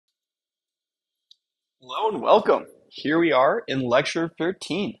Hello and welcome. Here we are in lecture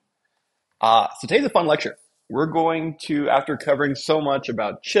 13. So today's a fun lecture. We're going to, after covering so much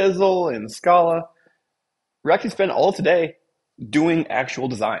about Chisel and Scala, we're actually spend all today doing actual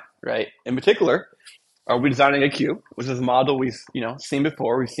design, right? In particular, are we designing a queue, which is a model we've seen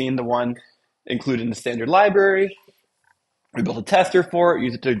before. We've seen the one included in the standard library. We built a tester for it,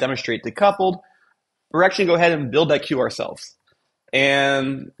 use it to demonstrate decoupled. We're actually going to go ahead and build that queue ourselves.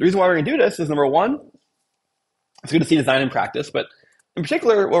 And the reason why we're going to do this is number one, it's good to see design in practice, but in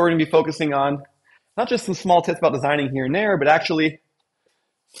particular, what we're going to be focusing on, not just some small tips about designing here and there, but actually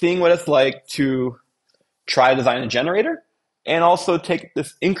seeing what it's like to try to design a generator and also take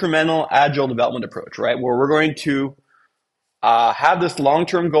this incremental agile development approach, right? Where we're going to have this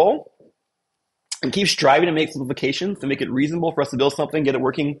long-term goal and keep striving to make simplifications to make it reasonable for us to build something, get it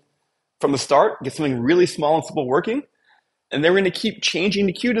working from the start, get something really small and simple working, and then we're going to keep changing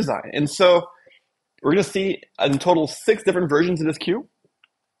the queue design. And so we're going to see in total 6 different versions of this queue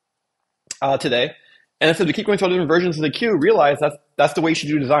today. And so to keep going through different versions of the queue, realize that's the way you should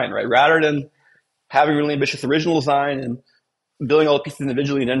do design, right? Rather than having really ambitious original design and building all the pieces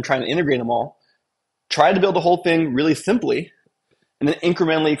individually and then trying to integrate them all, try to build the whole thing really simply and then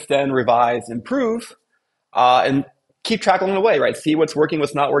incrementally extend, revise, improve, and keep track along the way, right? See what's working,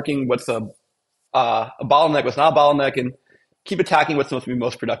 what's not working, what's a bottleneck, what's not a bottleneck, and keep attacking what's supposed to be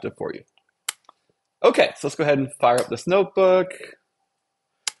most productive for you. Okay, so let's go ahead and fire up this notebook.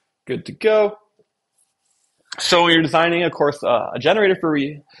 Good to go. So when you're designing, of course, a generator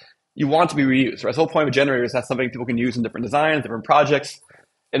you want to be reused, right? The whole point of a generator is that's something people can use in different designs, different projects.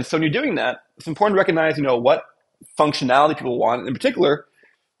 And so when you're doing that, it's important to recognize, what functionality people want. In particular,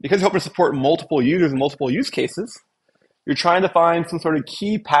 because you're hoping to support multiple users and multiple use cases, you're trying to find some sort of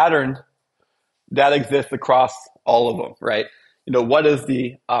key pattern that exists across all of them, right? What is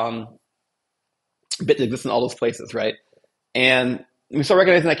the bit that exists in all those places, right? And when you start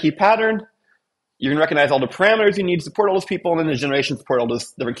recognizing that key pattern, you're going to recognize all the parameters you need to support all those people, and then the generation support all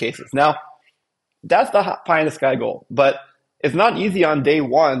those different cases. Now, that's the pie in the sky goal, but it's not easy on day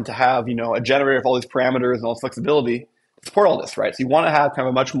one to have, a generator of all these parameters and all this flexibility to support all this, right? So you want to have kind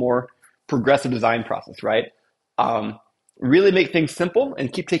of a much more progressive design process, right? Really make things simple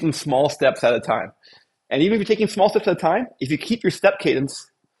and keep taking small steps at a time. And even if you're taking small steps at a time, if you keep your step cadence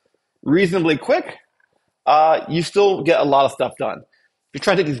reasonably quick, you still get a lot of stuff done. If you're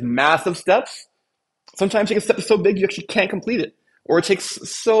trying to take these massive steps, sometimes taking a step is so big you actually can't complete it. Or it takes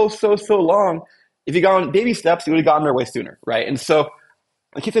so long. If you got on baby steps, you would have gotten there way sooner, right? And so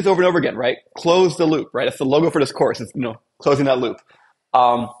I keep this over and over again, right? Close the loop, right? That's the logo for this course. It's, closing that loop.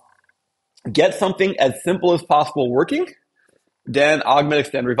 Get something as simple as possible working, then augment,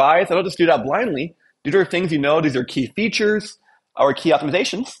 extend, revise. I don't just do that blindly. These are things these are key features or key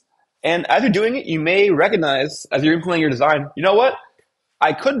optimizations. And as you're doing it, you may recognize, as you're implementing your design, you know what?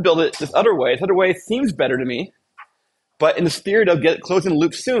 I could build it this other way. This other way seems better to me. But in the spirit of closing the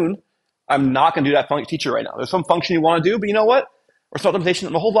loop soon, I'm not going to do that function feature right now. There's some function you want to do, but you know what? Or some optimization, I'm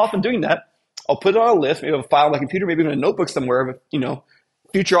going to hold off on doing that. I'll put it on a list, maybe a file on my computer, maybe in a notebook somewhere with,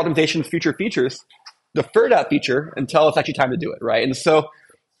 future optimizations, future features. Defer that feature until it's actually time to do it, right?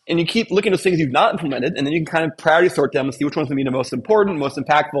 And you keep looking at those things you've not implemented, and then you can kind of priority sort them and see which one's going to be the most important, most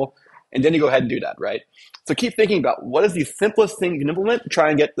impactful, and then you go ahead and do that, right? So keep thinking about what is the simplest thing you can implement to try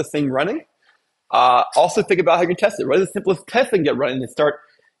and get this thing running. Also think about how you can test it. What is the simplest test they can get running and start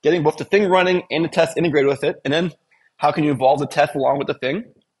getting both the thing running and the test integrated with it? And then how can you evolve the test along with the thing?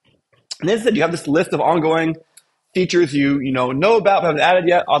 And then you have this list of ongoing features you know about but haven't added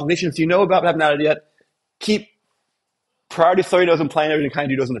yet, automations you know about but haven't added yet. Keep priority sorting those and planning everything to kind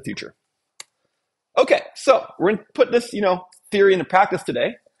of do those in the future. Okay, so we're going to put this theory into practice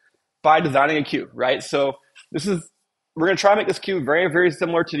today by designing a queue, right? So we're going to try to make this queue very, very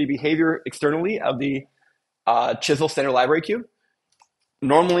similar to the behavior externally of the Chisel standard library queue.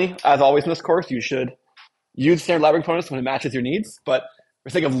 Normally, as always in this course, you should use standard library components when it matches your needs, but for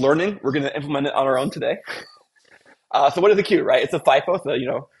the sake of learning, we're going to implement it on our own today. So what is a queue, right? It's a FIFO,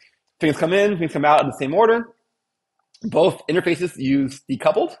 so things come in, things come out in the same order. Both interfaces use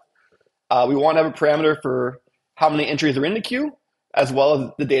decoupled. We want to have a parameter for how many entries are in the queue, as well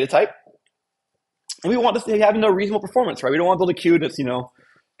as the data type. And we want this to have no reasonable performance, right? We don't want to build a queue that's, going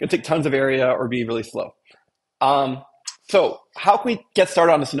to take tons of area or be really slow. So how can we get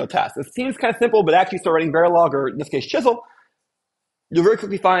started on this, task? It seems kind of simple, but actually start writing Verilog, or in this case, Chisel, you'll very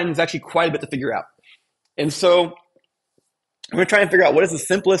quickly find there's actually quite a bit to figure out. And so I'm going to try and figure out what is the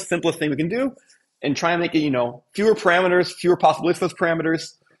simplest thing we can do and try and make it, fewer parameters, fewer possibilities for those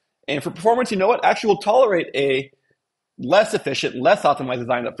parameters. And for performance, actually will tolerate a less efficient, less optimized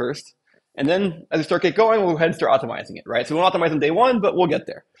design at first, And then as we start get going, we'll go ahead and start optimizing it, right? So we won't optimize on day one, but we'll get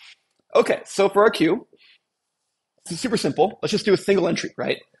there. Okay, so for our queue, it's super simple. Let's just do a single entry,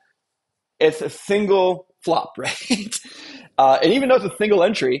 right? It's a single flop, right? And even though it's a single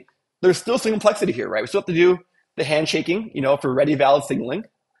entry, there's still some complexity here, right? We still have to do the handshaking, for ready valid signaling.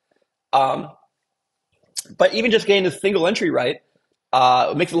 Um, but even just getting the single entry right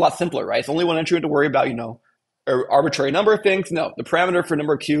makes it a lot simpler, right? It's only one entry to worry about, an arbitrary number of things. No, the parameter for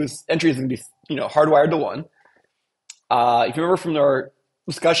number of queues entries is going to be, hardwired to one. If you remember from our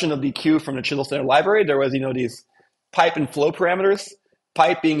discussion of the queue from the Chisel Standard Library, there was, these pipe and flow parameters.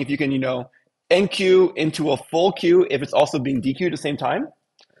 Pipe being if you can, enqueue into a full queue if it's also being dequeued at the same time.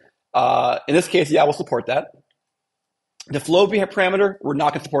 In this case, yeah, we'll support that. The flow parameter, we're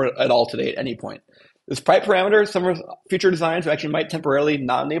not going to support it at all today at any point. This pipe parameter, some of future designs actually might temporarily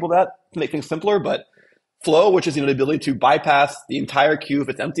not enable that to make things simpler, but flow, which is the ability to bypass the entire queue if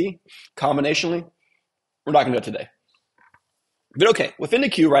it's empty, combinationally, we're not going to do it today. But okay, within the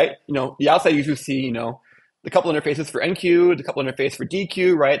queue, right, the outside users see, the couple interfaces for enqueue, the couple interface for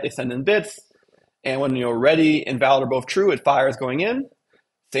dequeue, right? They send in bits, and when, ready and valid are both true, it fires going in.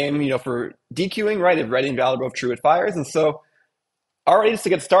 Same, for dequeuing, right? If ready and valid are both true, it fires. And so already just to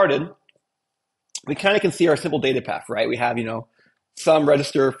get started, we kind of can see our simple data path, right? We have, some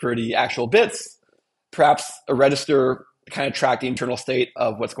register for the actual bits, perhaps a register to kind of track the internal state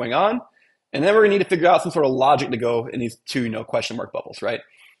of what's going on. And then we're going to need to figure out some sort of logic to go in these two, question mark bubbles, right?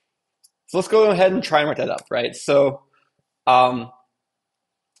 So let's go ahead and try and write that up, right? So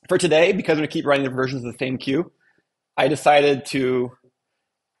for today, because we're going to keep writing the versions of the same queue, I decided to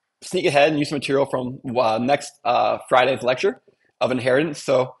sneak ahead and use some material from next Friday's lecture of inheritance.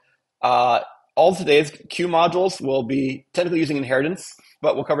 So all of today's queue modules will be technically using inheritance,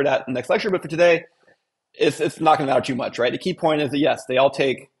 but we'll cover that in the next lecture. But for today, it's not going to matter too much, right? The key point is that, yes, they all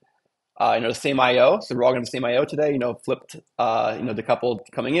take the same I/O. So we're all going to have the same I/O today, flipped, the couple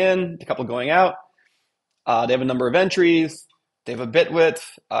coming in, the couple going out. They have a number of entries. They have a bit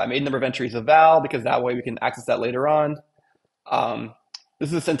width. I made a number of entries of val because that way we can access that later on. This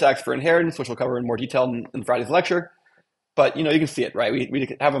is the syntax for inheritance, which we'll cover in more detail in Friday's lecture. But, you can see it, right?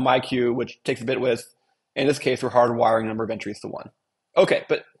 We have a myQ, which takes a bit width. In this case, we're hardwiring a number of entries to one. Okay,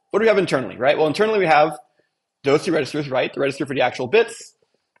 but what do we have internally, right? Well, internally we have those two registers, right? The register for the actual bits,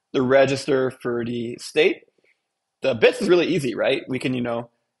 the register for the state. The bits is really easy, right? We can,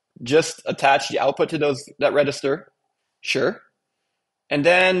 just attach the output to that register, sure. And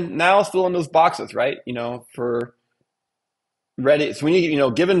then now fill in those boxes, right? For ready. So we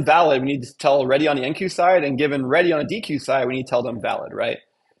need, given valid, we need to tell ready on the enqueue side, and given ready on the dequeue side, we need to tell them valid, right?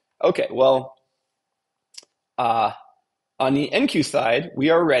 Okay, well, on the enqueue side, we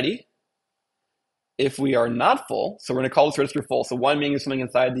are ready. If we are not full, so we're going to call this register full. So one meaning something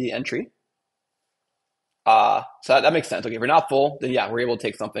inside the entry. So that makes sense. Okay, if we're not full, then yeah, we're able to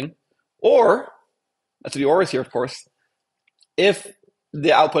take something. Or, that's what the or is here, of course, if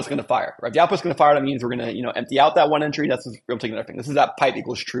the output's going to fire, right? If the output's going to fire, that means we're going to, empty out that one entry. That's we're able to take another thing. This is that pipe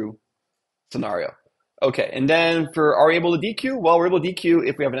equals true scenario. Okay, and then for are we able to dequeue? Well, we're able to dequeue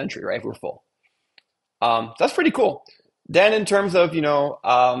if we have an entry, right? If we're full. That's pretty cool. Then in terms of,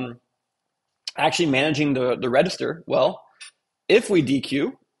 actually managing the register, well, if we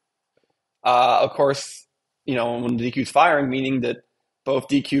dequeue, of course, when the dequeue is firing, meaning that both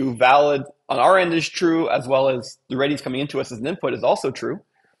dequeue valid on our end is true, as well as the ready's coming into us as an input is also true,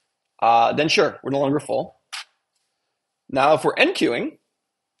 then sure, we're no longer full. Now, if we're enqueuing,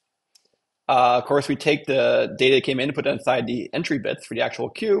 of course, we take the data that came in and put it inside the entry bits for the actual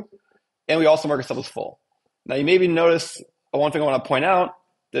queue, and we also mark ourselves as full. Now, you maybe notice one thing I want to point out,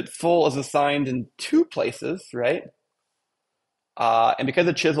 that full is assigned in two places, right? And because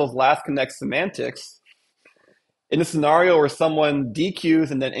of Chisel's last connect semantics, in a scenario where someone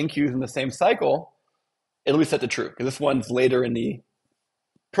dequeues and then enqueues in the same cycle, it'll be set to true, because this one's later in the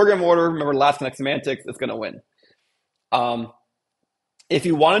program order. Remember, last connect semantics, it's going to win. If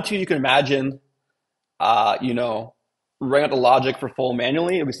you wanted to, you can imagine, writing out the logic for full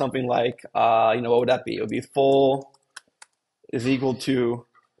manually. It would be something like, what would that be? It would be full is equal to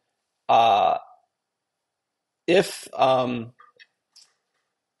if,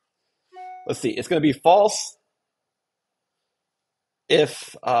 let's see, it's going to be false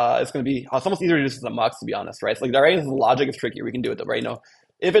if it's going to be, it's almost easier to do this as a mux, to be honest, right? It's like the writing the logic is trickier. We can do it though, right?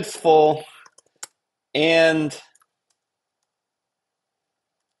 If it's full and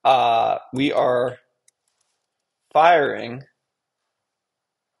we are firing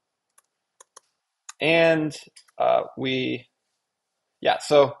and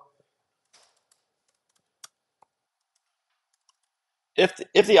so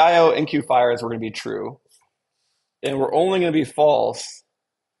if the IO and Q fires were going to be true, and we're only going to be false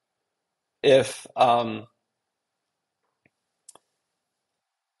if uh,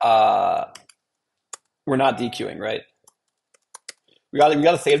 we're not dequeuing, right? We got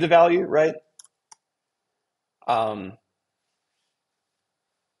to save the value, right? Um,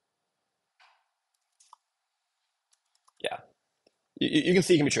 yeah, you can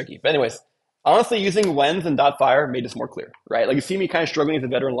see it can be tricky. But anyways, honestly, using whens and dot fire made this more clear, right? Like you see me kind of struggling as a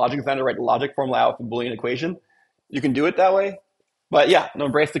veteran logic designer to write the logic formula out for a Boolean equation. You can do it that way. But yeah, no,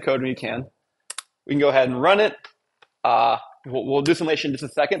 embrace the code when you can. We can go ahead and run it. We'll do simulation in just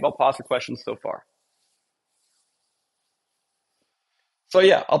a second, but I'll pause for questions so far. So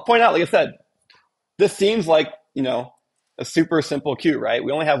yeah, I'll point out, like I said, this seems like, a super simple queue, right?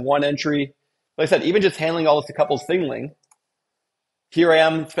 We only have one entry. Like I said, even just handling all this decoupled signaling, here I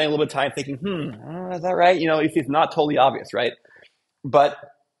am spending a little bit of time thinking, is that right? It's not totally obvious, right? But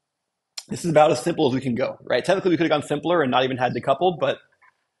this is about as simple as we can go, right? Technically, we could have gone simpler and not even had decoupled, but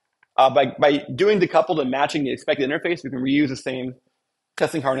by doing decoupled and matching the expected interface, we can reuse the same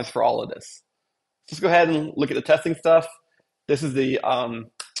testing harness for all of this. Let's go ahead and look at the testing stuff. This is the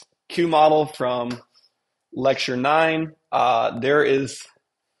queue model from lecture 9. There is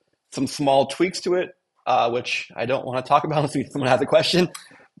some small tweaks to it, which I don't want to talk about unless someone has a question.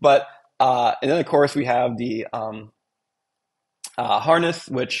 But and then of course we have the harness,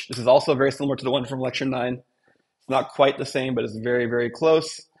 which this is also very similar to the one from lecture 9. It's not quite the same, but it's very, very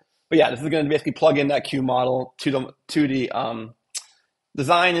close. But yeah, this is going to basically plug in that queue model to the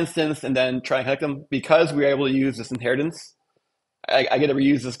design instance and then try and connect them. Because we are able to use this inheritance, I get to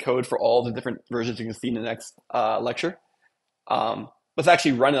reuse this code for all the different versions you can see in the next lecture. Let's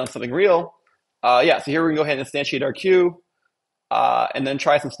actually run it on something real. So here we can go ahead and instantiate our queue and then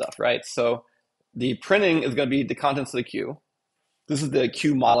try some stuff, right? So the printing is going to be the contents of the queue. This is the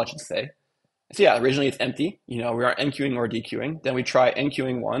queue model, I should say. So yeah, originally it's empty. We aren't enqueuing or dequeuing. Then we try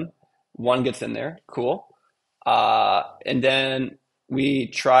enqueuing one. One gets in there. Cool. And then we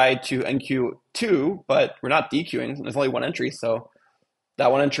try to enqueue 2, but we're not dequeuing. There's only one entry, so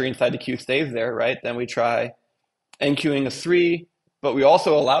that one entry inside the queue stays there, right? Then we try enqueuing a 3, but we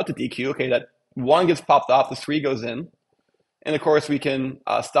also allow it to dequeue. Okay, that 1 gets popped off, the 3 goes in. And of course, we can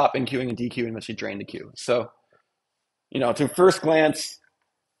stop enqueuing and dequeuing and eventually drain the queue. So, to first glance,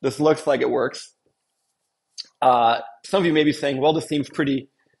 this looks like it works. Some of you may be saying, well, this seems pretty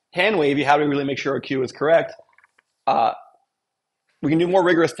hand-wavy. How do we really make sure our queue is correct? We can do more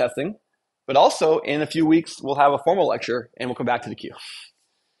rigorous testing, but also in a few weeks, we'll have a formal lecture and we'll come back to the queue.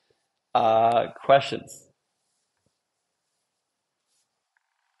 Questions?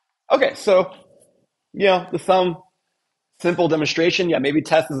 Okay, so, some simple demonstration. Yeah, maybe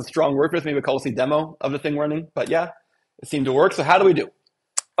test is a strong word for this. Maybe we'll call this a demo of the thing running, but yeah, it seemed to work. So how do we do?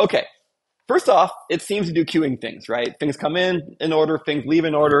 Okay, first off, it seems to do queuing things, right? Things come in order, things leave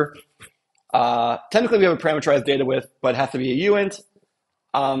in order. Technically, we have a parameterized data width, but it has to be a uint.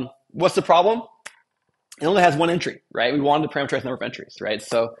 What's the problem? It only has one entry, right? We wanted to parameterize number of entries, right?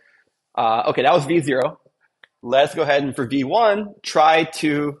 So, okay, that was V0. Let's go ahead and for V1, try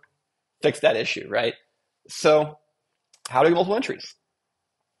to fix that issue, right? So how do we get multiple entries?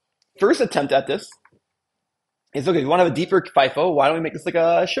 First attempt at this is, okay, we want to have a deeper FIFO. Why don't we make this like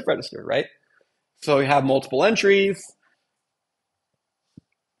a shift register, right? So we have multiple entries.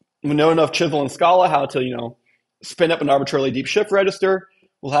 We know enough Chisel and Scala how to, spin up an arbitrarily deep shift register.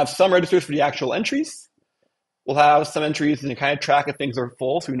 We'll have some registers for the actual entries. We'll have some entries to kind of track if things are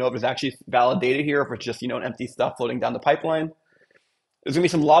full, so we know if there's actually valid data here, if it's just, an empty stuff floating down the pipeline. There's going to be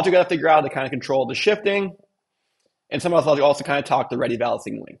some logic I have to figure out to kind of control the shifting. And some of this logic also kind of talk to ready valid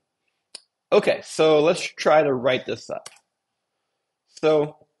signaling. Okay, so let's try to write this up.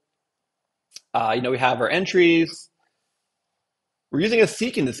 So, we have our entries. We're using a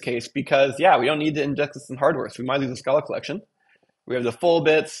seek in this case because, we don't need to inject this in hardware, so we might use a Scala collection. We have the full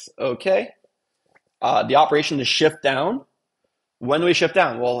bits, okay. The operation is shift down. When do we shift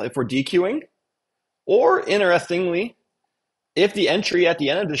down? Well, if we're dequeuing, or interestingly, if the entry at the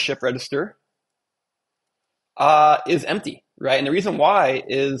end of the shift register is empty, right? And the reason why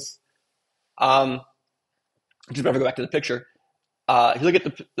is, just better go back to the picture. If you look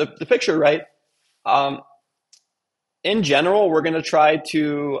at the picture, right? In general, we're going to try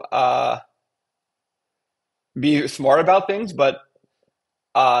to be smart about things, but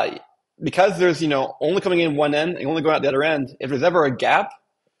because there's, only coming in one end and only going out the other end, if there's ever a gap,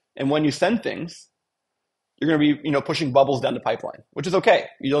 and when you send things, you're going to be, pushing bubbles down the pipeline, which is okay.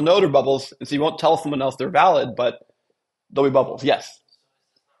 You'll know they're bubbles, and so you won't tell someone else they're valid, but they'll be bubbles. Yes,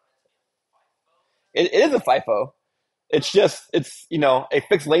 it is a FIFO. It's a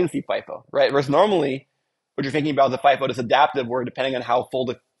fixed latency FIFO, right? Whereas normally, what you're thinking about the FIFO is adaptive, where depending on how full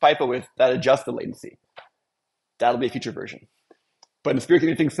the FIFO is, that adjusts the latency. That'll be a future version. But in the spirit of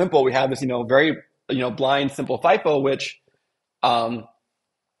keeping things simple, we have this, very, blind, simple FIFO, which, um,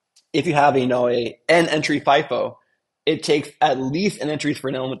 if you have, a n entry FIFO, it takes at least n entries for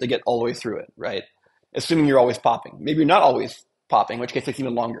an element to get all the way through it, right? Assuming you're always popping. Maybe you're not always popping, in which case it takes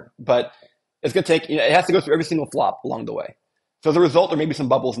even longer. But it's going to take, it has to go through every single flop along the way. So as a result, there may be some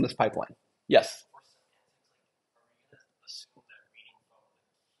bubbles in this pipeline. Yes.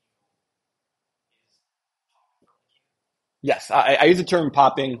 Yes, I use the term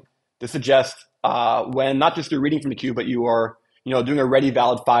popping to suggest when not just you're reading from the queue, but you are, doing a ready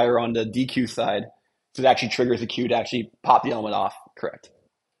valid fire on the DQ side, so it actually triggers the queue to actually pop the element off. Correct.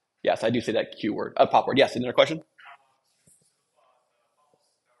 Yes, I do say that Q word, pop word. Yes, another question?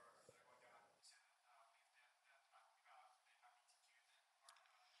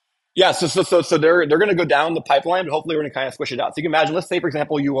 Yeah, so they're going to go down the pipeline, but hopefully we're going to kind of squish it out. So you can imagine, let's say for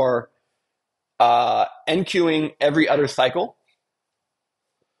example, you are NQing every other cycle.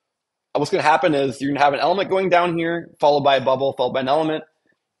 What's going to happen is you're going to have an element going down here, followed by a bubble, followed by an element.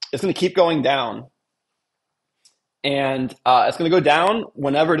 It's going to keep going down, and it's going to go down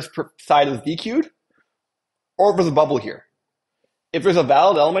whenever this side is DQ'd, or if there's a bubble here. If there's a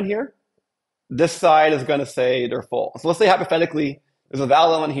valid element here, this side is going to say they're full. So let's say hypothetically, there's a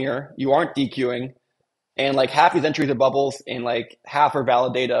valid element here, you aren't DQing, and like half these entries are bubbles and like half are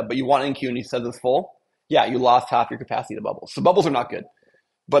valid data, but you want NQ and you said it's full. Yeah, you lost half your capacity to bubbles. So bubbles are not good,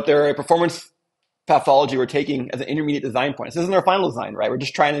 but they're a performance pathology we're taking as an intermediate design point. This isn't our final design, right? We're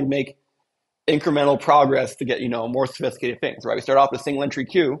just trying to make incremental progress to get, more sophisticated things, right? We start off with a single entry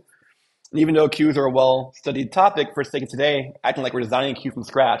queue. And even though queues are a well-studied topic, for sake of today, acting like we're designing a queue from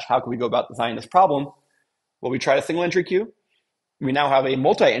scratch, how can we go about designing this problem? Well, we tried a single entry queue. We now have a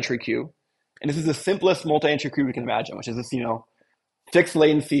multi-entry queue. And this is the simplest multi-entry queue we can imagine, which is this, fixed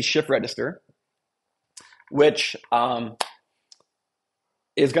latency shift register, which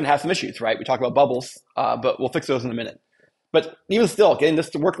is going to have some issues, right? We talked about bubbles, but we'll fix those in a minute. But even still, getting this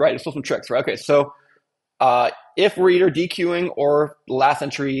to work right, there's still some tricks, right? Okay, so if we're either DQing or the last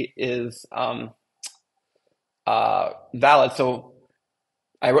entry is valid, so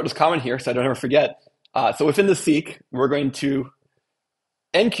I wrote this comment here so I don't ever forget. So within the seek, we're going to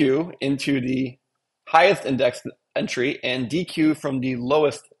NQ into the highest indexed entry and DQ from the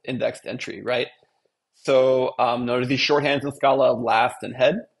lowest indexed entry, right? So notice these shorthands in Scala of last and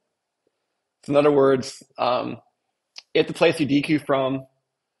head. So in other words, if the place you DQ from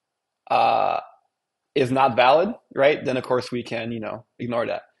is not valid, right, then of course we can, ignore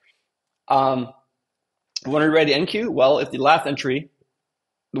that. When we're ready to NQ, well, if the last entry,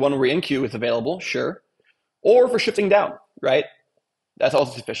 the one where we NQ is available, sure. Or if we're shifting down, right, that's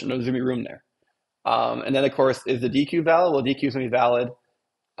also sufficient. There's going to be room there. And then, of course, is the DQ valid? Well, DQ is going to be valid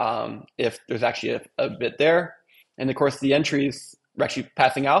if there's actually a bit there. And, of course, the entries are actually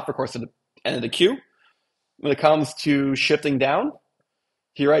passing out, of course, at the end of the queue. When it comes to shifting down,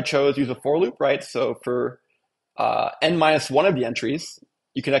 here I chose to use a for loop, right? So for n minus one of the entries,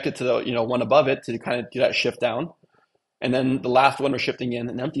 you connect it to the one above it to kind of do that shift down. And then the last one we're shifting in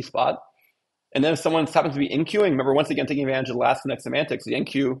an empty spot. And then if someone happens to be NQing, remember, once again, taking advantage of the last connect semantics, the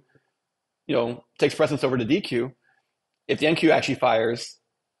NQ, takes precedence over the DQ. If the NQ actually fires,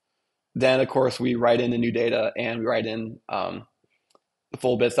 then of course we write in the new data and we write in the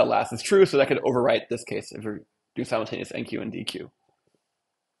full bits that last is true. So that could overwrite this case if we're doing simultaneous NQ and DQ.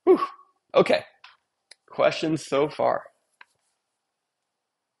 Whew. Okay. Questions so far?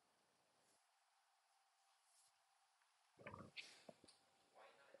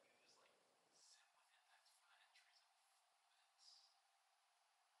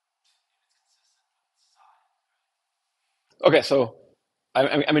 Okay, so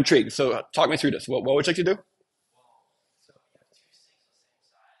I'm intrigued. So talk me through this. What would you like to do?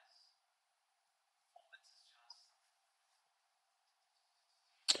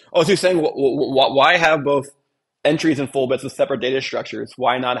 Oh, so you're saying why have both entries and full bits with separate data structures?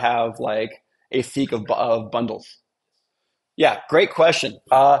 Why not have like a seek of bundles? Yeah, great question.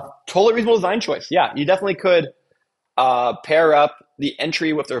 Totally reasonable design choice. Yeah, you definitely could pair up the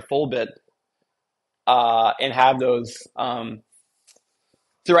entry with their full bit and have those.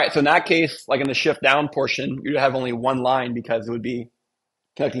 So right, so in that case, like in the shift down portion, you'd have only one line because it would be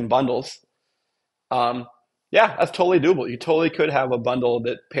connecting bundles. Um, yeah, that's totally doable. You totally could have a bundle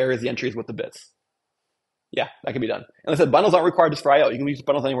that pairs the entries with the bits. Yeah, that can be done. And I said bundles aren't required just for IO. You can use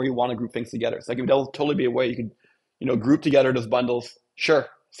bundles anywhere you want to group things together. So that could totally be a way you could, group together those bundles. Sure,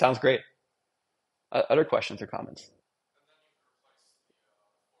 sounds great. Other questions or comments?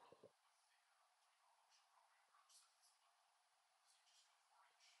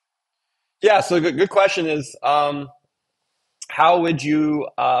 Yeah, so good question is how would you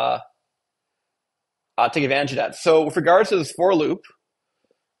take advantage of that? So with regards to this for loop,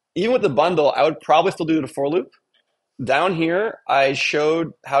 even with the bundle, I would probably still do the for loop. Down here, I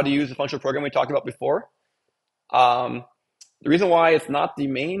showed how to use the functional program we talked about before. Um, the reason why it's not the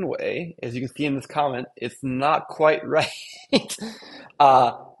main way, as you can see in this comment, it's not quite right.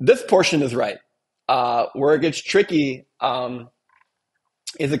 This portion is right. Where it gets tricky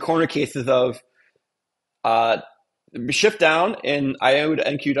is the corner cases of uh, shift down in IO to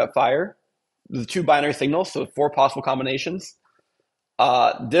NQ.fire, the two binary signals, so four possible combinations.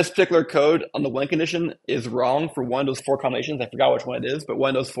 This particular code on the when condition is wrong for one of those four combinations. I forgot which one it is, but one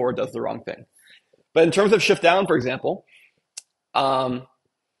of those four does the wrong thing. But in terms of shift down, for example, um,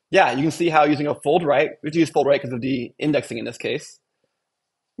 yeah, you can see how using a fold right, we have to use fold right because of the indexing in this case.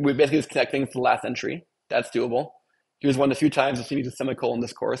 We basically just connect things to the last entry. That's doable. Here's one a few times. You'll see me use a semicolon in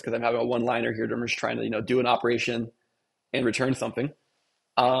this course because I'm having a one-liner here. I'm just trying to do an operation and return something.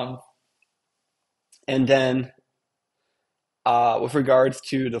 Um, and then with regards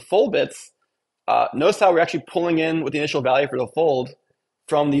to the fold bits, notice how we're actually pulling in with the initial value for the fold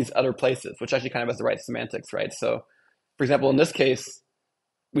from these other places, which actually kind of has the right semantics, right? So, for example, in this case,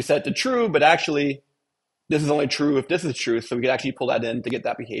 we set it to true, but actually this is only true if this is true, so we could actually pull that in to get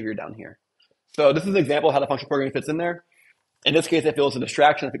that behavior down here. So this is an example of how the functional programming fits in there. In this case, I feel it's a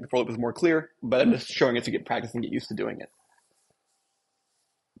distraction. I think the for loop is more clear, but I'm just showing it to get practice and get used to doing it.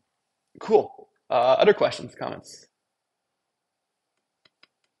 Cool. Other questions, comments?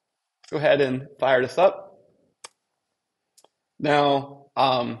 Let's go ahead and fire this up. Now,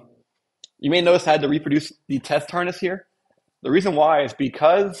 you may notice I had to reproduce the test harness here. The reason why is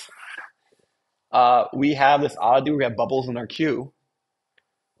because we have this oddity where we have bubbles in our queue.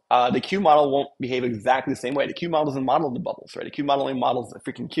 The queue model won't behave exactly the same way. The queue model doesn't model the bubbles, right? The queue model only models the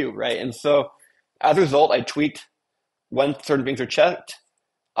freaking queue, right? And so as a result, I tweaked when certain things are checked.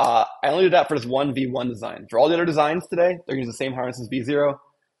 I only did that for this one V1 design. For all the other designs today, they're going to use the same harness as V0.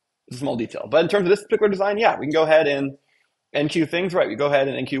 It's a small detail. But in terms of this particular design, yeah, we can go ahead and NQ things, right? We go ahead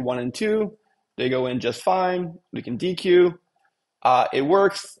and NQ 1 and 2. They go in just fine. We can DQ. It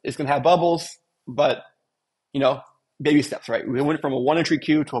works. It's going to have bubbles, but, baby steps, right? We went from a one-entry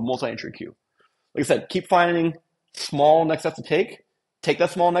queue to a multi-entry queue. Like I said, keep finding small next steps to take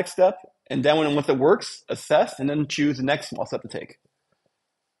that small next step, and then once it works, assess, and then choose the next small step to take.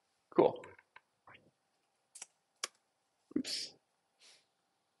 Cool. Oops.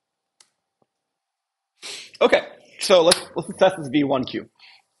 Okay, so let's assess this V1 queue.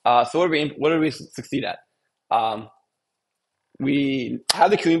 So what did we succeed at? We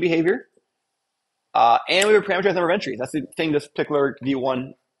have the queuing behavior, and we have a parameterized number of entries. That's the thing this particular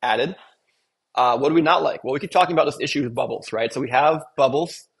V1 added. What do we not like? Well, we keep talking about this issue with bubbles, right? So we have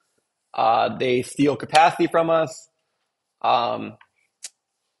bubbles. They steal capacity from us.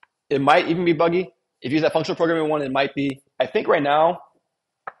 It might even be buggy. If you use that functional programming one, it might be. I think right now,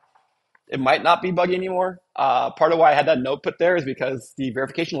 it might not be buggy anymore. Part of why I had that note put there is because the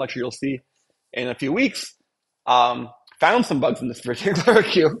verification lecture you'll see in a few weeks found some bugs in this particular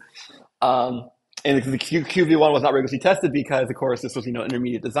queue. And the QV1 was not rigorously tested because, of course, this was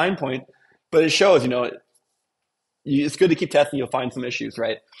intermediate design point. But it shows, it's good to keep testing. You'll find some issues,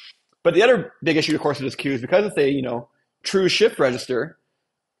 right? But the other big issue, of course, with this queue is because it's a true shift register.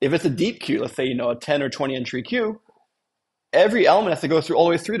 If it's a deep queue, let's say a 10 or 20 entry queue, every element has to go through all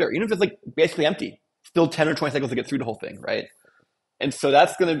the way through there, even if it's basically empty. Still 10 or 20 cycles to get through the whole thing, right? And so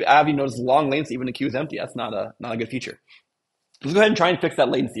that's going to have this long latency even the queue is empty. That's not a good feature. Let's go ahead and try and fix that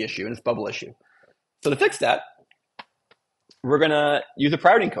latency issue and this bubble issue. So to fix that, we're going to use a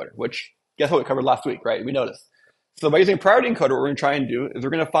priority encoder, which guess what we covered last week, right? We noticed. So by using a priority encoder, what we're going to try and do is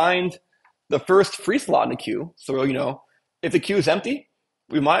we're going to find the first free slot in the queue. So, if the queue is empty,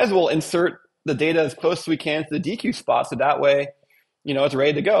 we might as well insert the data as close as we can to the DQ spot. So that way, it's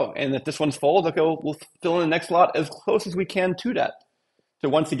ready to go. And if this one's full, okay, we'll fill in the next slot as close as we can to that. So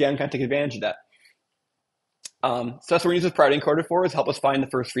once again, kind of take advantage of that. So that's what we're using this priority encoder for, is help us find the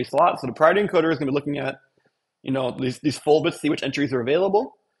first free slot. So the priority encoder is going to be looking at, these full bits, see which entries are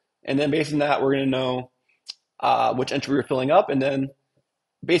available. And then based on that, we're going to know which entry we're filling up. And then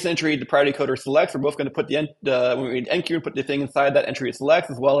base entry, the priority encoder selects. We're both going to put when we NQ and put the thing inside that entry it selects,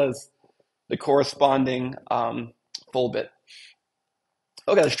 as well as the corresponding full bit.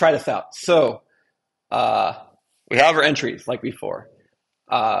 Okay, let's try this out. So we have our entries like before.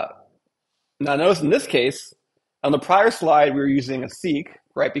 Now notice in this case, on the prior slide, we were using a seek,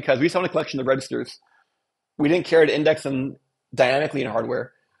 right? Because we saw a collection of registers. We didn't care to index them dynamically in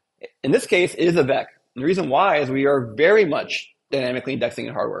hardware. In this case, it is a vec. And the reason why is we are very much dynamically indexing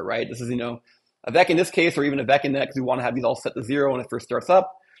in hardware, right? This is, a vec in this case, or even a vec index, we want to have these all set to 0 when it first starts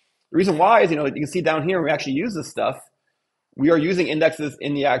up. The reason why is, you can see down here, when we actually use this stuff, we are using indexes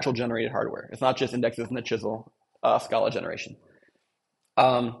in the actual generated hardware. It's not just indexes in the chisel Scala generation.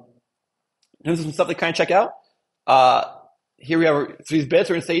 Here's some stuff to kind of check out. Here we have, so these bits,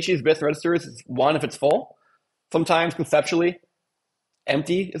 we're going to say each of these bits and registers is 1 if it's full. Sometimes conceptually,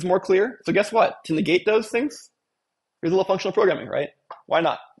 empty is more clear. So guess what? To negate those things, here's a little functional programming, right? Why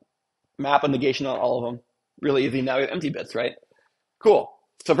not? Map a negation on all of them. Really easy. Now we have empty bits, right? Cool.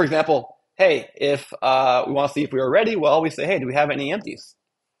 So for example, hey, if we want to see if we are ready, well, we say, hey, do we have any empties?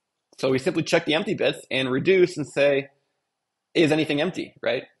 So we simply check the empty bits and reduce and say, is anything empty,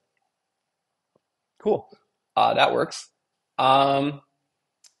 right? Cool. That works. Then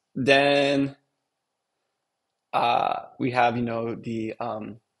we have, the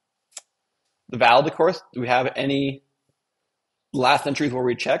valid, of course. Do we have any last entries where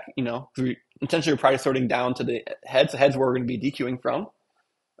we check? Intentionally we're probably sorting down to the heads. The heads where we're going to be dequeuing from.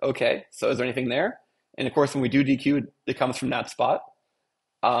 Okay, so is there anything there? And of course, when we do dequeue, it comes from that spot.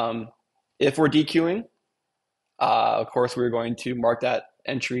 If we're dequeuing, of course, we're going to mark that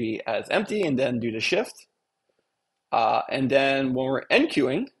entry as empty and then do the shift. And then when we're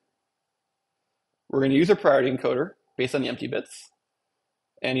enqueuing, we're going to use a priority encoder based on the empty bits.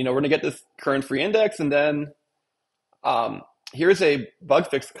 And, we're going to get this current free index. And then here's a bug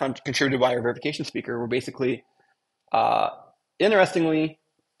fix contributed by our verification speaker, where basically, interestingly,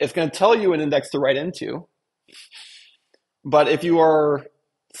 it's going to tell you an index to write into. But if you are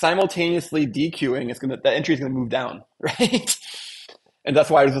simultaneously dequeuing, that entry is going to move down, right? And that's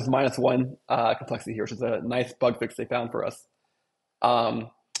why there's this -1 complexity here, which is a nice bug fix they found for us.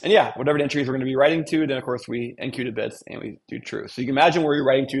 And yeah, whatever the entries we're going to be writing to, then of course we enqueue the bits and we do true. So you can imagine where you're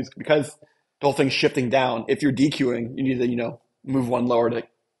writing to is because the whole thing's shifting down. If you're dequeuing, you need to, move one lower to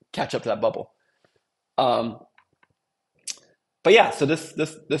catch up to that bubble. But yeah, so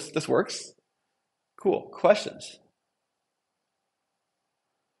this works. Cool. Questions?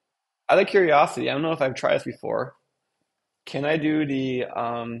 Out of curiosity, I don't know if I've tried this before. Can I do the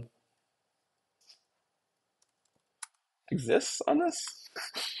exists on this?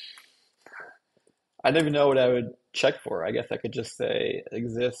 I don't even know what I would check for. I guess I could just say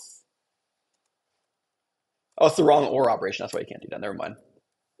exists. Oh, it's the wrong OR operation. That's why you can't do that. Never mind.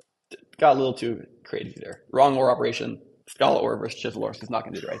 Got a little too crazy there. Wrong OR operation. Scala OR versus chisel OR. So it's not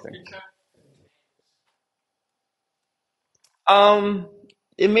going to do the right thing.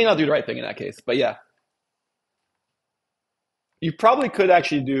 It may not do the right thing in that case, but yeah. You probably could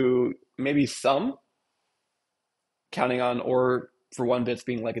actually do maybe some, counting on OR for 1 bits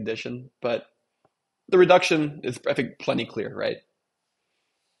being like addition, but the reduction is, I think, plenty clear, right?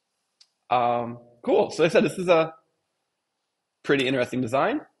 Cool. So like I said, this is a pretty interesting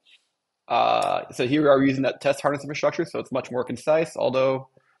design. So here we are using that test harness infrastructure, so it's much more concise, although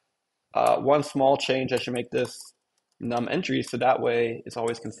one small change, I should make this num entry, so that way it's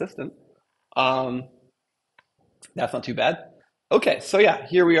always consistent. That's not too bad. Okay, so yeah,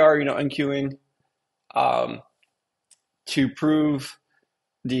 here we are, enqueuing to prove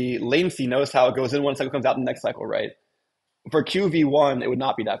the latency. Notice how it goes in one cycle, comes out the next cycle, right? For QV1, it would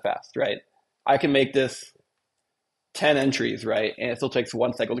not be that fast, right? I can make this 10 entries, right? And it still takes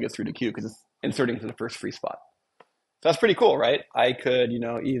 1 cycle to get through the queue because it's inserting to the first free spot. So that's pretty cool, right? I could,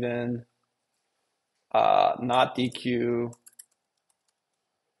 even not dequeue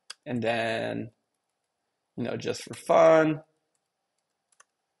and then, just for fun,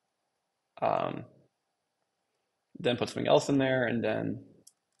 then put something else in there and then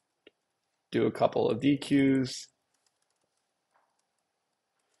do a couple of dequeues.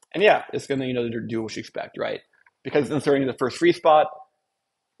 And yeah, it's going to, do what you expect, right? Because it's inserting the first free spot,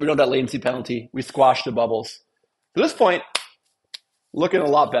 we don't have that latency penalty. We squash the bubbles. To this point, looking a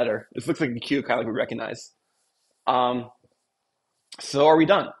lot better. This looks like the queue kind of like we recognize. So are we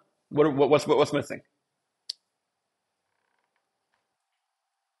done? What's missing?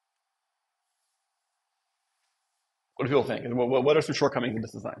 What do people think? And what are some shortcomings in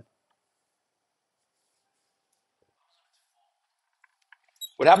this design?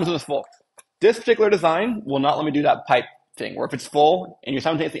 What happens when it's full? This particular design will not let me do that pipe thing, where if it's full and you're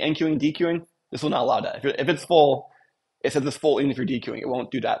simultaneously enqueuing, dequeuing, this will not allow that. If it's full, it says it's full even if you're dequeuing. It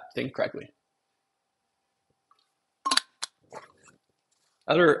won't do that thing correctly.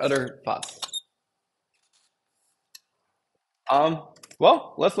 Other thoughts?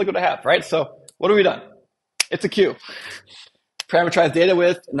 Well, let's look what I have, right? So what have we done? It's a queue. Parameterized data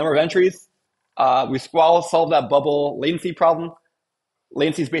with a number of entries. We solve that bubble latency problem.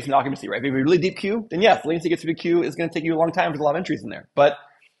 latency is based on occupancy, right? If you have a really deep queue, then yes, latency gets to the queue is going to take you a long time. There's a lot of entries in there. But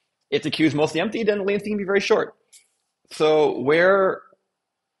if the queue is mostly empty, then latency can be very short. So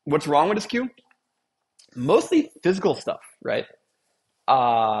what's wrong with this queue? Mostly physical stuff, right?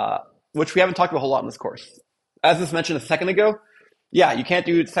 Which we haven't talked about a whole lot in this course. As was mentioned a second ago, yeah, you can't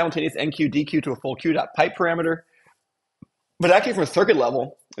do simultaneous NQ, DQ to a full queue, that pipe parameter. But actually from a circuit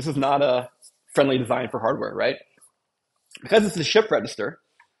level, this is not a friendly design for hardware, right? Because it's a shift register,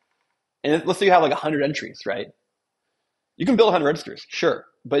 and let's say you have like 100 entries, right? You can build 100 registers, sure.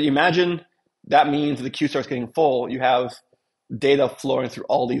 But imagine that means the queue starts getting full, you have data flowing through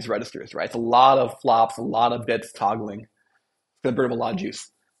all these registers, right? It's a lot of flops, a lot of bits toggling. It's going to burn up a lot of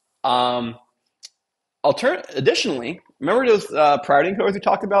juice. Additionally, remember those priority encoders we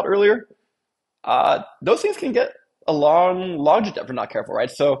talked about earlier? Those things can get a long logic depth if we're not careful,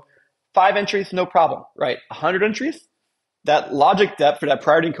 right? So 5 entries, no problem, right? 100 entries, that logic depth for that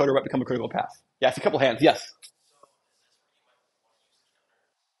priority encoder might become a critical path. Yes, a couple hands, yes.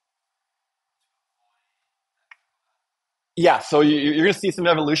 Yeah, so you're going to see some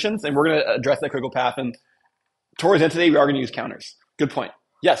evolutions, and we're going to address that critical path. And towards the end today, we are going to use counters. Good point.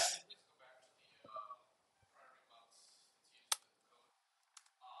 Yes.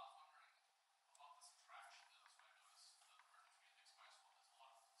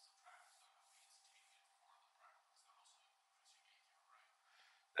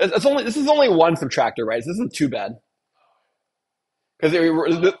 This is only one subtractor, right? This isn't too bad because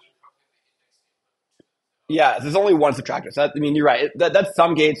yeah, there's only one subtractor. So I mean, you're right. That's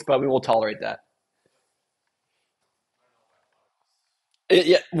some gates, but we will tolerate that.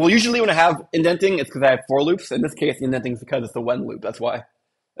 Yeah, well, usually when I have indenting, it's because I have for loops. In this case, the indenting is because it's the when loop. That's why.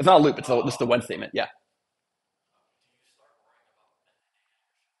 It's not a loop. It's just the when statement. Yeah.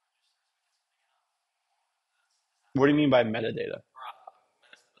 What do you mean by metadata?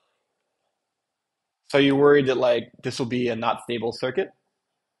 So you're worried that like this will be a not stable circuit?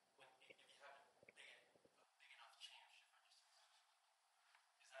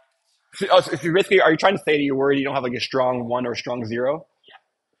 So if you basically are you trying to say that you're worried you don't have like a strong one or a strong zero?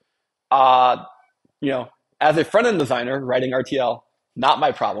 Uh, you know, as a front end designer writing RTL, not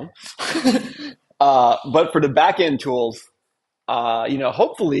my problem. But for the back end tools,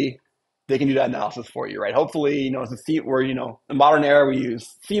 hopefully they can do that analysis for you, right? Hopefully, it's a seat where, in modern era we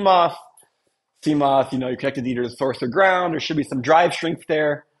use CMOS. CMOS, you're connected either to source or ground. There should be some drive strength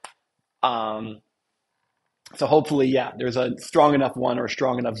there. Um, so hopefully, yeah, there's a strong enough one or a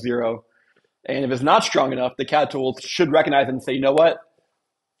strong enough zero. And if it's not strong enough, the CAD tools should recognize it and say, you know what?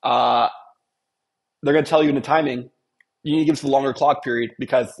 Uh, they're going to tell you in the timing, you need to give us a longer clock period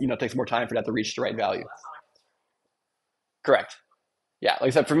because, it takes more time for that to reach the right value. Correct. Yeah, like I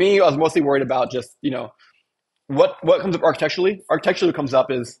said, for me, I was mostly worried about just, what comes up architecturally. Architecturally, what comes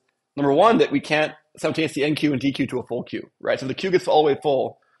up is number one, that we can't simultaneously NQ and DQ to a full queue, right? So if the queue gets all the way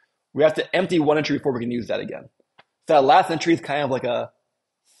full, we have to empty one entry before we can use that again. So that last entry is kind of like a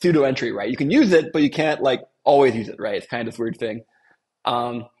pseudo entry, right? You can use it, but you can't like always use it, right? It's kind of this weird thing.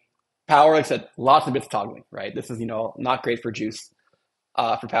 Um, Power, like I said, lots of bits toggling, right? This is, not great for juice,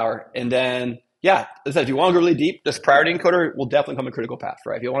 for power. And then, yeah, as I said, if you want to go really deep, this priority encoder will definitely come a critical path,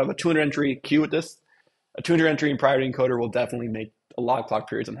 right? If you want to have a 200 entry queue with this, a 200 entry and priority encoder will definitely make a lot of clock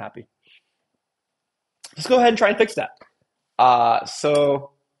periods unhappy. Let's go ahead and try and fix that.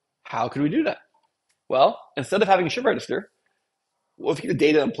 So how could we do that? Well, instead of having a shift register, we'll keep the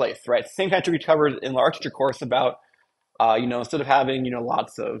data in place, right? Same kind of trick we covered in the architecture course about, instead of having,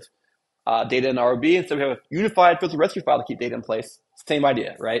 lots of data in ROB, instead we have a unified physical registry file to keep data in place. Same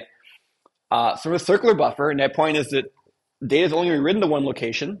idea, right? So we have a circular buffer, and that point is that data is only going to be written to one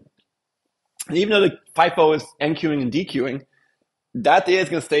location. And even though the FIFO is NQing and DQing, that data is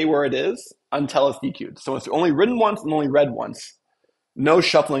going to stay where it is until it's DQ'd. So it's only written once and only read once. No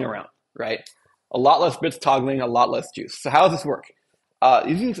shuffling around, right? A lot less bits toggling, a lot less juice. So how does this work?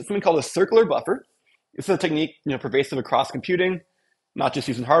 Using something called a circular buffer. This is a technique pervasive across computing, not just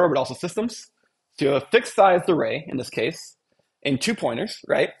using hardware, but also systems. So you have a fixed sized array, in this case, and 2 pointers,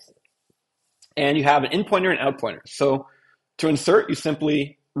 right? And you have an in pointer and out pointer. So to insert, you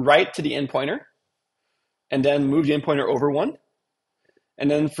simply write to the in pointer and then move the in pointer over one. And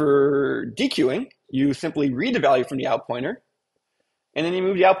then for dequeuing, you simply read the value from the out pointer and then you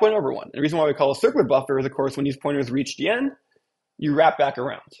move the out pointer over one. And the reason why we call a circular buffer is, of course, when these pointers reach the end, you wrap back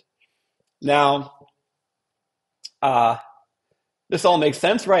around. Now, this all makes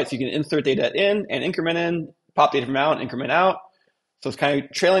sense, right? So you can insert data in and increment in, pop data from out, increment out. So it's kind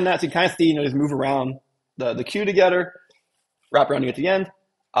of trailing that. So you kind of see, just move around the queue together, wrap around to get to the end.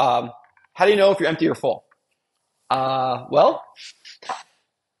 How do you know if you're empty or full? Well,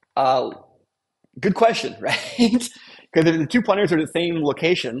 Uh, Good question, right? Because if the two pointers are the same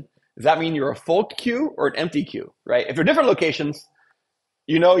location, does that mean you're a full queue or an empty queue, right? If they're different locations,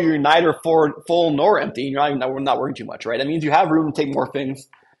 you know you're neither full nor empty, and you're not working too much, right? That means you have room to take more things.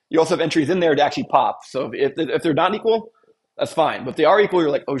 You also have entries in there to actually pop. So if they're not equal, that's fine. But if they are equal,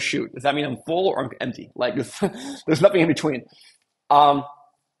 you're like, oh shoot, does that mean I'm full or I'm empty? Like there's nothing in between. Um,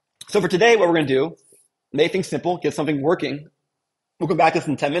 so for today, what we're going to do, make things simple, get something working. We'll come back to this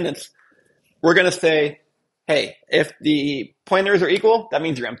in 10 minutes. We're going to say, hey, if the pointers are equal, that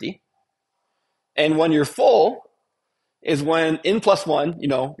means you're empty. And when you're full is when n plus one,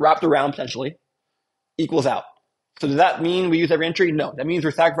 wrapped around potentially, equals out. So does that mean we use every entry? No. That means we're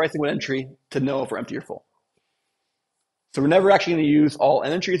sacrificing one entry to know if we're empty or full. So we're never actually going to use all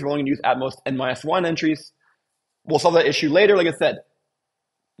n entries. We're only going to use at most n minus one entries. We'll solve that issue later. Like I said,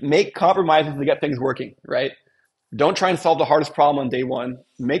 make compromises to get things working, right? Don't try and solve the hardest problem on day one.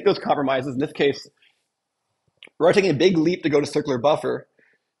 Make those compromises. In this case, we're taking a big leap to go to circular buffer.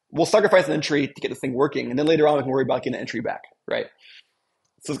 We'll sacrifice an entry to get this thing working, and then later on we can worry about getting an entry back, right?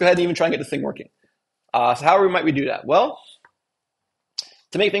 So let's go ahead and even try and get this thing working. So how might we do that? Well,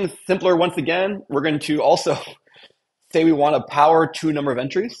 to make things simpler once again, we're going to also say we want to power to number of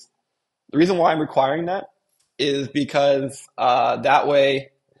entries. The reason why I'm requiring that is because that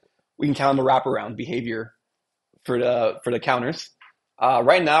way we can count the wraparound behavior for the counters.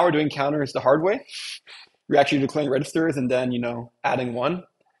 Right now we're doing counters the hard way. We're actually declaring registers and then adding one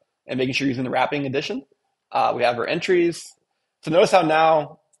and making sure you're using the wrapping addition. We have our entries. So notice how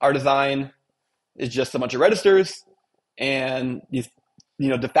now our design is just a bunch of registers and these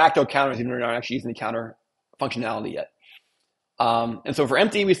de facto counters, even though we're not actually using the counter functionality yet. And so for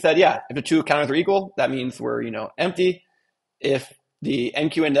empty, we said, yeah, if the two counters are equal, that means we're empty. If the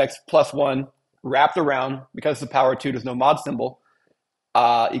NQ index plus one wrapped around, because the power two, there's no mod symbol,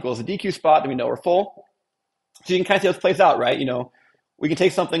 equals a DQ spot, then we know we're full. So you can kind of see how this plays out, right? We can